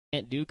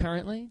can't do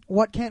currently?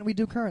 What can't we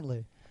do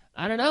currently?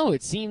 I don't know.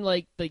 It seemed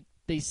like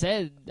they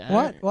said...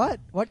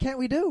 What can't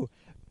we do?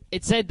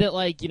 It said that,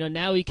 like,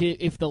 now we could,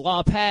 if the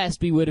law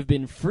passed, we would have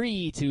been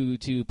free to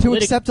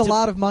accept a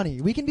lot of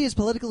money. We can be as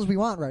political as we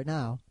want right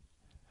now.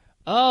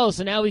 Oh,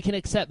 so now we can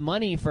accept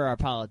money for our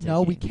politics.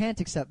 No, we can't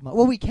accept money.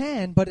 Well, we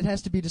can, but it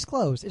has to be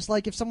disclosed. It's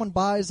like if someone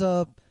buys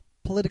a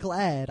political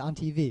ad on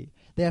TV.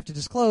 They have to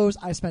disclose,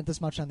 I spent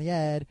this much on the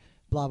ad,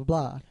 blah, blah,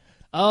 blah.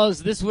 Oh,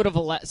 so this would have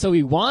allowed... So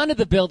we wanted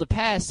the bill to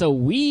pass so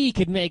we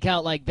could make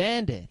out like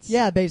bandits.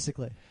 Yeah,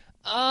 basically.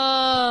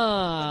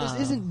 Oh.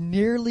 This isn't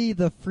nearly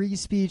the free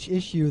speech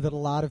issue that a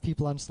lot of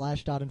people on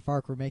Slashdot and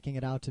Fark were making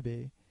it out to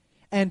be.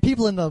 And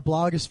people in the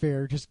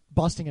blogosphere just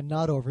busting a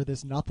nut over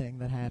this nothing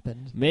that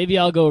happened. Maybe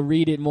I'll go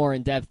read it more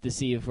in depth to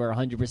see if we're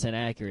 100%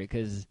 accurate,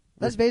 because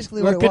that's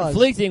basically what it was. We're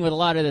conflicting with a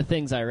lot of the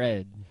things I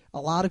read. A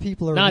lot of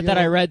people are not that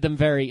I read them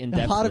very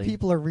in-depthly. A lot of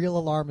people are real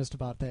alarmist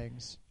about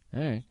things.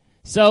 All right.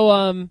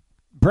 So,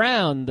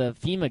 Brown, the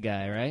FEMA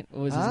guy, right? What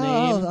was his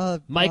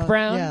name? Mike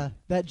Brown? Yeah,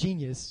 that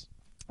genius.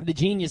 The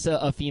genius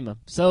of FEMA.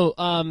 So,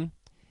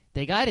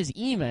 they got his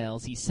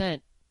emails he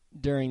sent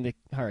during the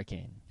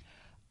hurricane.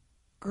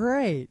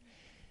 Great.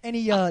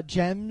 Any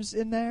gems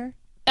in there?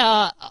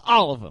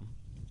 All of them.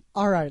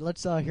 All right,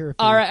 let's hear a few.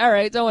 All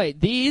right. Don't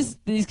wait. These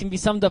can be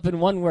summed up in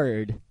one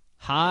word.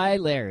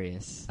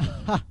 Hilarious.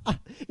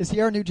 Is he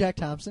our new Jack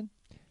Thompson?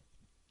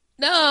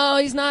 No,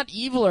 he's not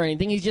evil or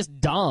anything. He's just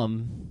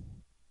dumb.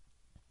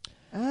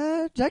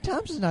 Jack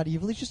Thompson's not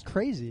evil. He's just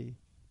crazy.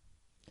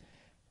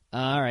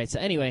 All right. So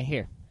anyway,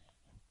 here.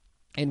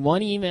 In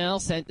one email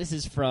sent, this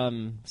is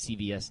from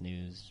CBS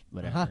News,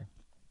 whatever.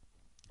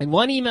 In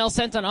one email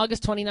sent on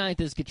August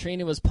 29th as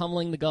Katrina was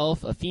pummeling the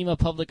Gulf, a FEMA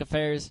public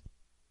affairs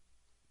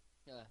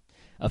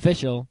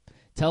official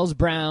tells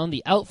Brown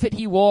the outfit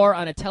he wore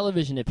on a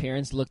television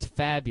appearance looked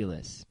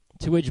fabulous,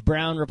 to which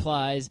Brown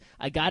replies,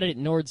 I got it at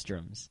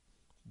Nordstrom's.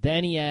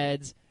 Then he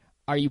adds,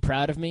 are you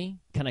proud of me?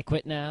 Can I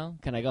quit now?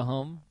 Can I go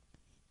home?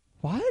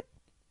 What?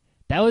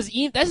 This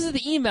is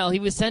the email he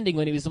was sending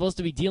when he was supposed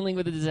to be dealing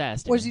with a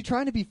disaster. Was he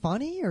trying to be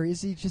funny, or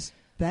is he just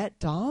that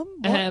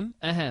dumb?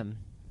 Ahem.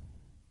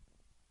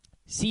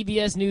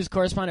 CBS News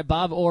correspondent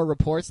Bob Orr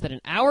reports that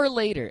an hour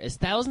later, as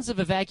thousands of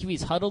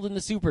evacuees huddled in the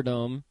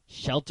Superdome,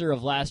 shelter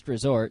of last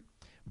resort,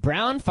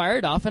 Brown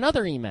fired off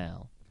another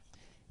email.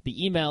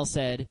 The email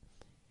said,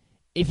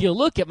 if you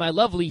look at my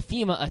lovely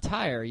FEMA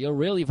attire, you'll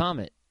really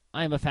vomit.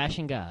 I am a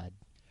fashion god.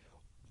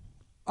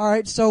 All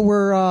right, so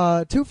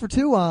we're 2 for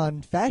 2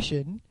 on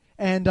fashion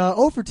and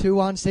 0 for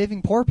 2 on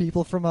saving poor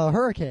people from a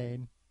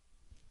hurricane.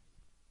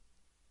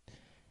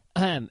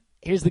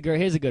 Here's a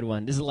good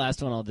one. This is the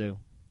last one I'll do.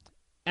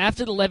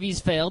 After the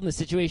levees failed and the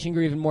situation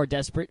grew even more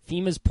desperate,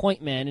 FEMA's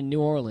point man in New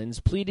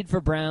Orleans pleaded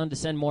for Brown to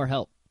send more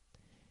help.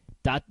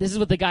 This is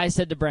what the guy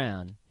said to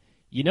Brown.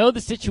 You know the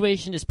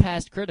situation is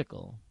past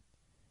critical.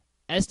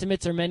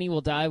 Estimates are many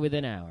will die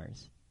within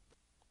hours.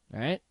 All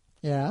right?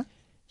 Yeah.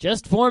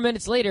 Just 4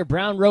 minutes later,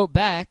 Brown wrote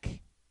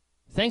back,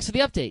 thanks for the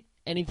update.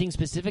 Anything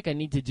specific I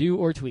need to do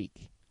or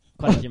tweak?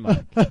 Question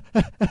mark.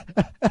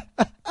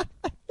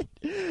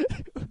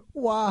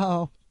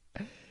 Wow.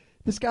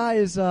 This guy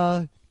is,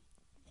 I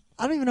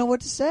don't even know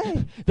what to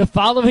say. The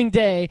following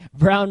day,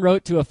 Brown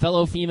wrote to a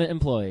fellow FEMA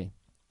employee,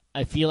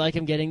 I feel like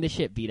I'm getting the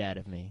shit beat out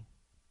of me. ...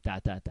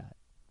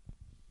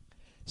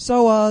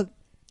 So,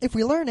 if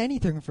we learn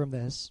anything from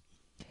this,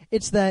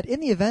 it's that in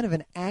the event of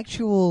an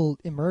actual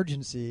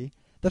emergency,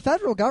 the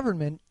federal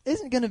government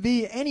isn't going to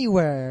be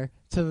anywhere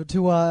to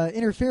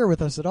interfere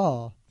with us at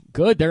all.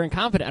 Good, they're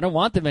incompetent. I don't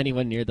want them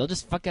anyone near. They'll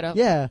just fuck it up.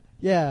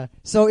 Yeah.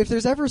 So if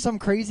there's ever some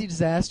crazy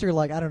disaster,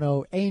 like, I don't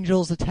know,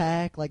 angels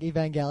attack, like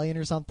Evangelion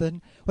or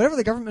something, whatever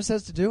the government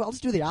says to do, I'll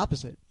just do the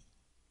opposite.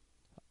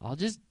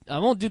 I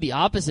won't do the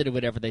opposite of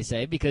whatever they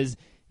say because,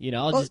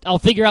 I'll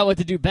figure out what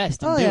to do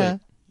best and do it,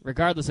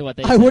 regardless of what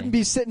they say. I wouldn't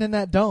be sitting in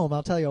that dome,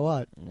 I'll tell you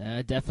what.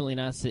 Definitely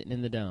not sitting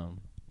in the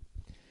dome.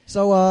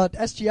 So,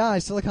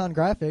 SGI, Silicon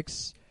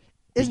Graphics,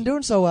 isn't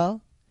doing so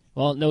well.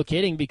 Well, no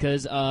kidding,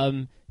 because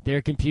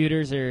their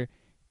computers are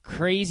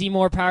crazy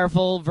more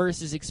powerful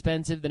versus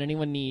expensive than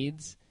anyone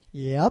needs.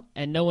 Yep.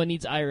 And no one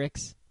needs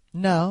IRIX.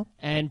 No.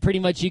 And pretty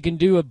much you can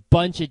do a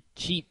bunch of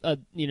cheap,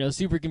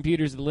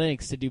 supercomputers with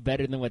Linux to do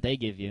better than what they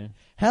give you.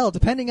 Hell,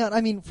 depending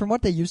on, from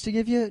what they used to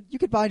give you, you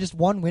could buy just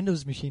one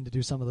Windows machine to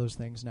do some of those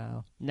things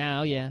now.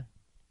 Now, yeah.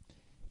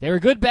 They were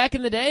good back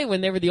in the day when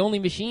they were the only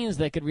machines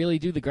that could really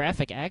do the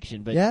graphic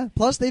action. But yeah,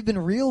 plus they've been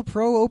real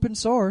pro-open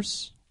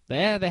source.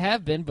 Yeah, they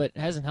have been, but it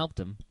hasn't helped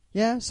them.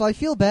 Yeah, so I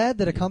feel bad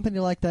that a company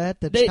like that's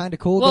kind of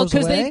cool goes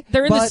away.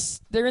 They're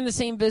in the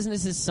same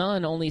business as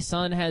Sun, only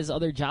Sun has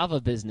other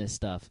Java business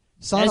stuff.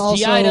 Sun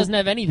SGI doesn't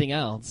have anything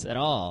else at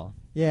all.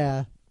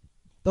 Yeah.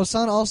 Though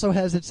Sun also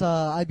has its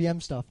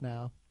IBM stuff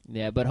now.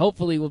 Yeah, but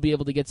hopefully we'll be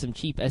able to get some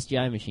cheap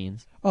SGI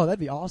machines. Oh, that'd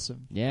be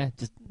awesome. Yeah,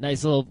 just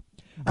nice little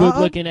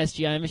good-looking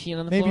SGI machine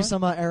on the floor. Maybe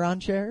some Aeron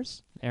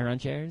chairs? Aeron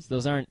chairs?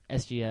 Those aren't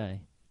SGI.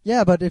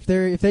 Yeah, but if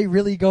they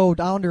really go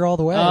down there all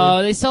the way...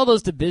 Oh, they sell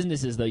those to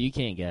businesses, though. You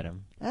can't get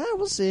them.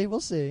 We'll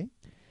see.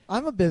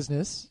 I'm a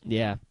business.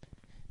 Yeah.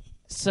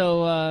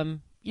 So,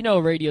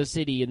 Radio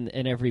City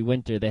in every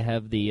winter they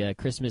have the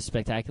Christmas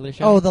Spectacular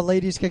show. Oh, the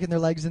ladies kicking their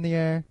legs in the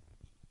air.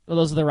 Well,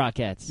 those are the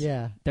Rockettes.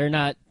 Yeah. They're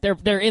not.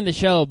 They're in the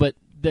show, but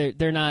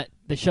they're not.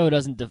 The show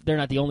doesn't. They're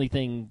not the only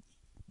thing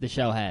the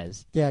show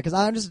has. Yeah, because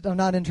I'm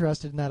not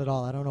interested in that at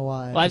all. I don't know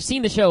why. Well, I've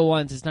seen the show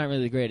once. It's not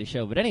really the greatest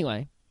show, but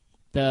anyway,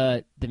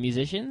 the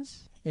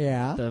musicians.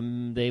 Yeah.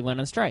 They went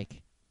on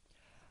strike.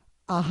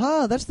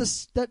 That's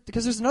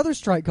because there's another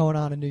strike going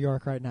on in New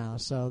York right now.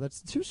 So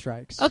that's 2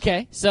 strikes.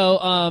 Okay,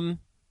 so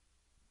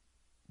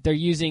they're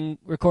using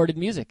recorded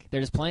music. They're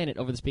just playing it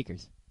over the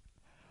speakers.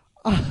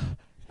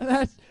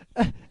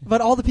 But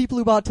all the people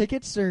who bought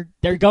tickets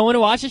they're going to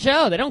watch a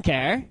show. They don't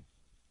care.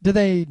 Do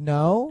they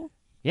know?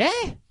 Yeah.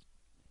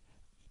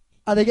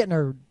 Are they getting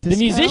a discount? The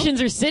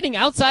musicians are sitting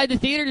outside the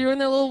theater doing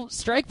their little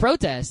strike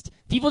protest.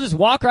 People just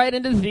walk right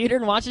into the theater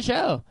and watch a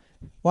show.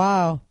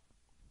 Wow.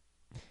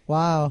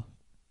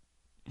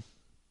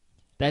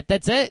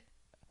 That's it.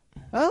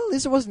 Well, at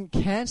least it wasn't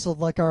canceled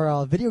like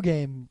our video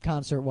game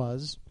concert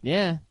was.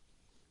 Yeah.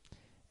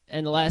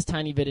 And the last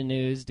tiny bit of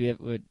news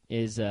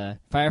is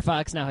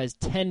Firefox now has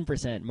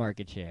 10%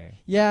 market share.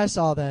 Yeah, I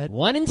saw that.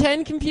 1 in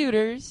 10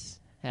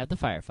 computers have the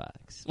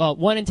Firefox. Well,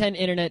 1 in 10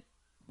 internet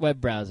web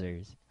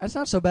browsers. That's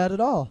not so bad at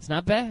all. It's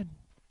not bad.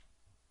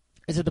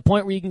 It's at the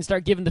point where you can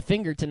start giving the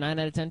finger to 9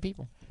 out of 10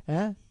 people.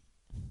 Yeah.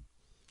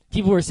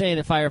 People were saying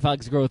that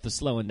Firefox growth was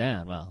slowing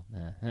down. Well,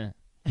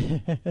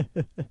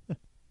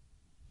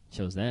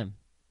 shows them.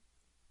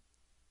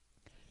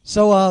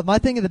 So, my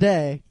thing of the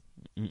day,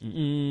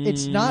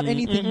 it's not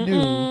anything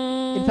new.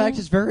 In fact,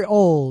 it's very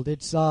old.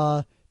 It's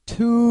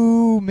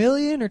 2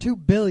 million or 2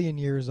 billion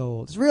years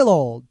old. It's real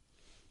old.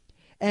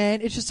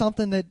 And it's just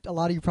something that a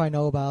lot of you probably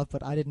know about,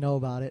 but I didn't know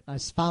about it. I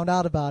found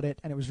out about it,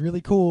 and it was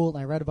really cool, and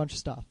I read a bunch of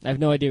stuff. I have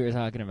no idea what you're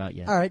talking about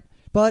yet. All right.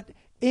 But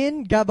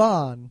in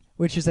Gabon,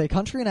 which is a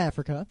country in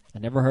Africa. I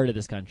never heard of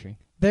this country.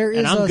 There is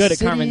and I'm a good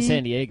city, at Carmen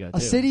Sandiego, too.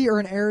 A city or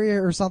an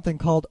area or something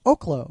called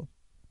Oklo.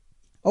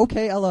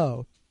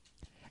 OKLO.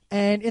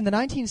 And in the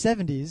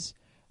 1970s,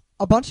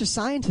 a bunch of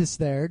scientists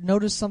there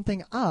noticed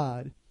something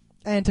odd.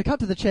 And to cut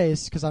to the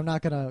chase, because I'm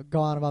not going to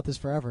go on about this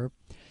forever,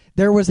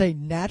 there was a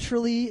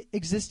naturally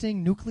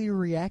existing nuclear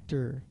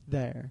reactor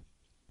there.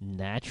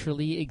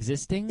 Naturally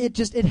existing? It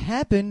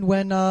happened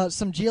when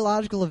some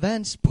geological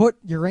events put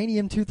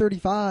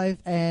uranium-235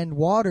 and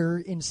water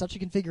in such a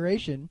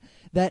configuration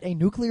that a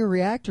nuclear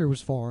reactor was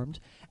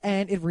formed,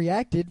 and it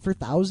reacted for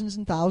thousands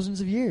and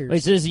thousands of years.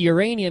 Wait, so there's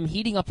uranium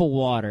heating up a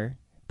water.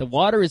 The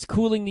water is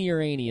cooling the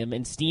uranium,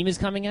 and steam is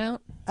coming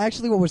out?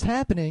 Actually, what was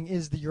happening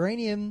is the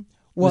uranium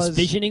was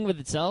fissioning with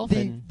itself?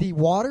 The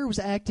water was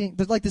acting...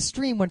 Like, the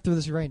stream went through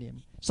this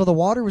uranium. So the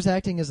water was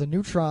acting as a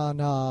neutron...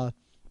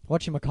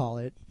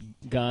 whatchamacallit?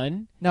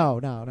 Gun? No.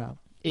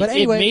 But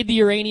anyway, it made the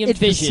uranium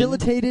fission. It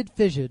facilitated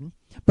fission.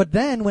 But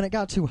then, when it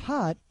got too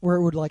hot, where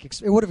it would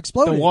it would have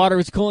exploded. The water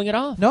was cooling it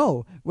off.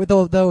 No,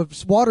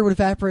 the water would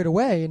evaporate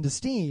away into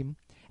steam,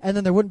 and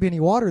then there wouldn't be any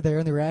water there,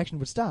 and the reaction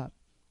would stop.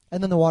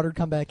 And then the water would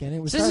come back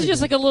in. So this is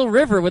just like a little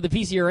river with a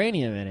piece of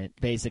uranium in it,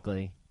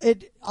 basically.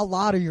 A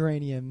lot of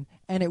uranium,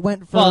 and it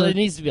went for it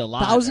needs to be a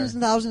lot. Thousands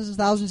and thousands and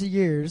thousands of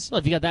years. Well,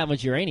 if you got that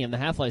much uranium, the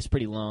half-life's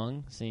pretty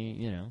long, so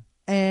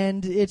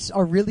And it's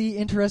a really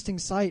interesting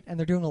site, and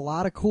they're doing a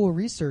lot of cool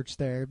research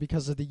there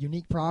because of the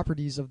unique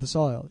properties of the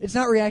soil. It's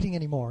not reacting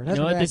anymore. You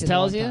know what this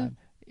tells you?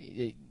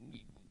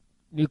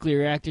 Nuclear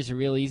reactors are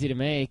real easy to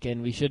make,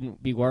 and we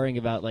shouldn't be worrying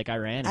about, like,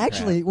 Iran.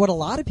 Actually, what a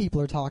lot of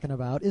people are talking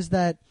about is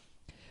that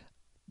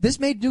this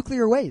made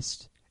nuclear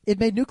waste. It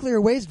made nuclear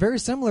waste very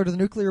similar to the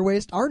nuclear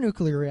waste our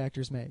nuclear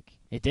reactors make.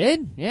 It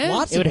did? Yeah.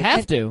 Lots it would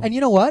have to. And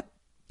you know what?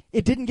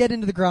 It didn't get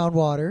into the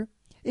groundwater.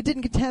 It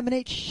didn't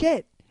contaminate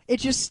shit. It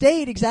just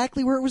stayed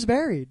exactly where it was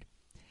buried.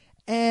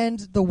 And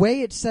the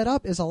way it's set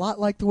up is a lot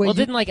like the way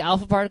didn't, like,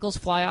 alpha particles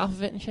fly off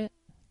of it and shit?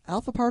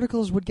 Alpha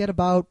particles would get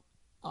about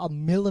a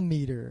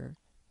millimeter.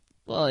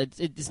 Well,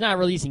 it's not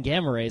releasing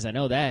gamma rays, I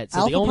know that. So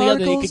alpha the only other,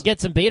 you particles, could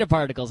get some beta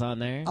particles on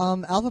there.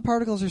 Alpha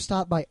particles are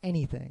stopped by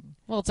anything.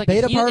 Well, it's like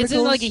beta particles, isn't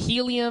it like a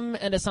helium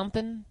and a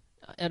something?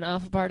 An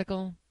alpha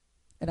particle?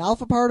 An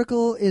alpha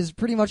particle is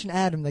pretty much an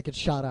atom that gets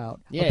shot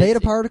out. Yeah, a beta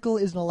particle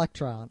is an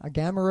electron. A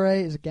gamma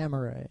ray is a gamma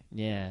ray.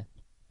 Yeah.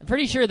 I'm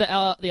pretty sure the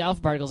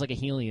alpha particle is like a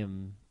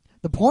helium.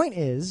 The point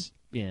is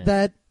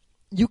that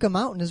Yucca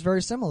Mountain is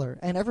very similar,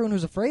 and everyone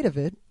who's afraid of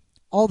it,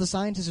 all the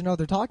scientists who know what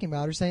they're talking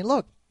about are saying,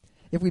 look,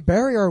 if we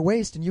bury our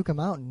waste in Yucca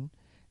Mountain,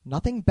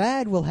 nothing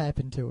bad will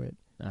happen to it.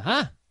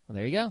 Well,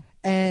 there you go.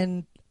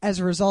 And as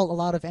a result, a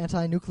lot of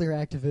anti-nuclear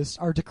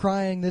activists are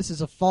decrying this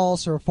as a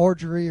false or a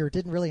forgery or it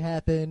didn't really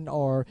happen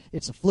or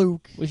it's a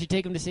fluke. We should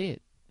take them to see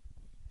it.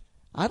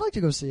 I'd like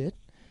to go see it.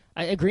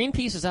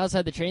 Greenpeace was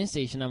outside the train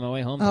station on my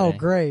way home today. Oh,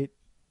 great.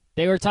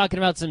 They were talking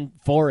about some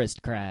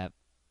forest crap.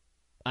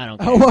 I don't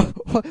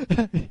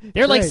care.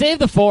 They're like, save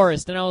the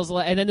forest. And I was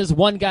like, and then there's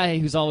one guy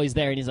who's always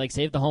there, and he's like,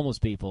 save the homeless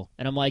people.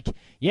 And I'm like,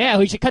 yeah,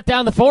 we should cut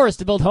down the forest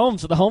to build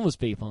homes for the homeless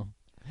people.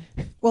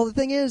 Well, the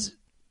thing is,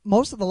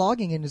 most of the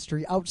logging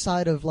industry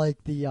outside of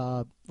like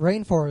the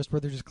rainforest where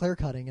they're just clear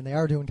cutting and they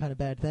are doing kind of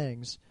bad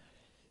things,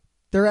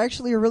 they're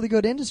actually a really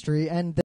good industry, and